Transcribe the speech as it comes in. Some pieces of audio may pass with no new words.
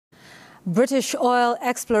British oil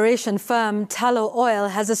exploration firm Tullow Oil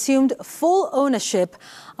has assumed full ownership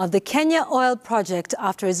of the Kenya oil project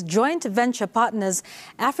after its joint venture partners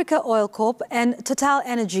Africa Oil Corp and Total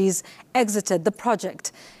Energies exited the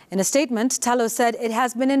project. In a statement, Tullow said it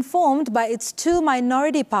has been informed by its two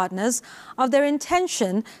minority partners of their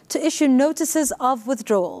intention to issue notices of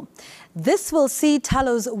withdrawal. This will see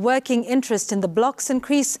Tullow's working interest in the blocks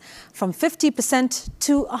increase from 50%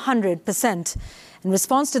 to 100%. In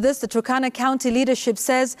response to this, the Turkana County leadership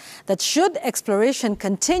says that should exploration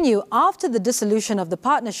continue after the dissolution of the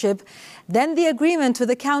partnership, then the agreement with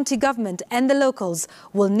the county government and the locals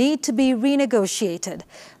will need to be renegotiated.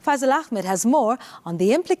 Faisal Ahmed has more on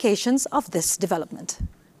the implications of this development.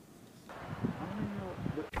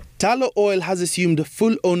 Tullow Oil has assumed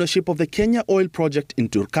full ownership of the Kenya oil project in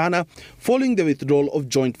Turkana following the withdrawal of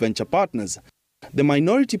joint venture partners. The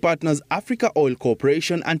minority partners Africa Oil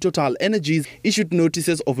Corporation and Total Energies issued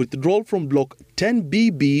notices of withdrawal from Block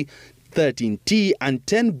 10BB, 13T and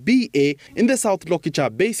 10BA in the South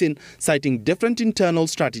Lokicha Basin, citing different internal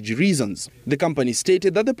strategy reasons. The company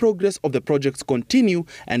stated that the progress of the projects continue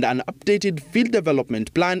and an updated Field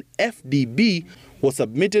Development Plan FDB was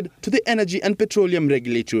submitted to the Energy and Petroleum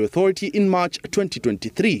Regulatory Authority in March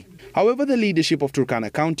 2023. However, the leadership of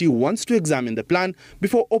Turkana County wants to examine the plan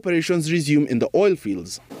before operations resume in the oil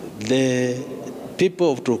fields. The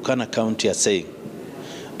people of Turkana County are saying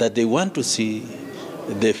that they want to see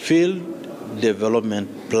the field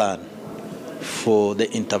development plan for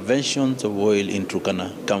the interventions of oil in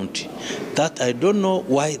Turkana County. That I don't know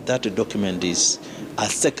why that document is a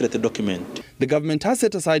secret document. The government has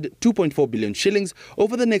set aside 2.4 billion shillings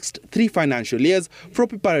over the next 3 financial years for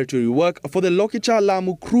preparatory work for the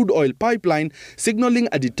Lokicha-Lamu crude oil pipeline, signaling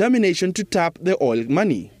a determination to tap the oil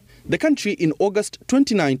money. The country in August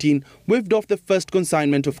 2019 waived off the first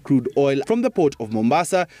consignment of crude oil from the port of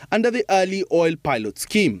Mombasa under the early oil pilot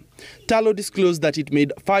scheme. Tullow disclosed that it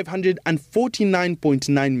made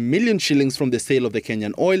 549.9 million shillings from the sale of the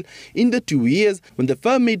Kenyan oil in the 2 years when the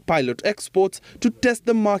firm made pilot exports to test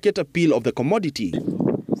the market appeal of the commodity.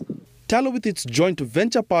 Tullow, with its joint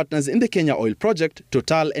venture partners in the Kenya oil project,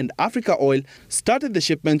 Total and Africa Oil, started the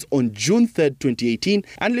shipments on June 3, 2018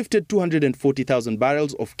 and lifted 240,000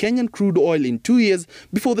 barrels of Kenyan crude oil in 2 years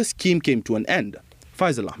before the scheme came to an end.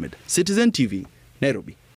 Faisal Ahmed, Citizen TV, Nairobi.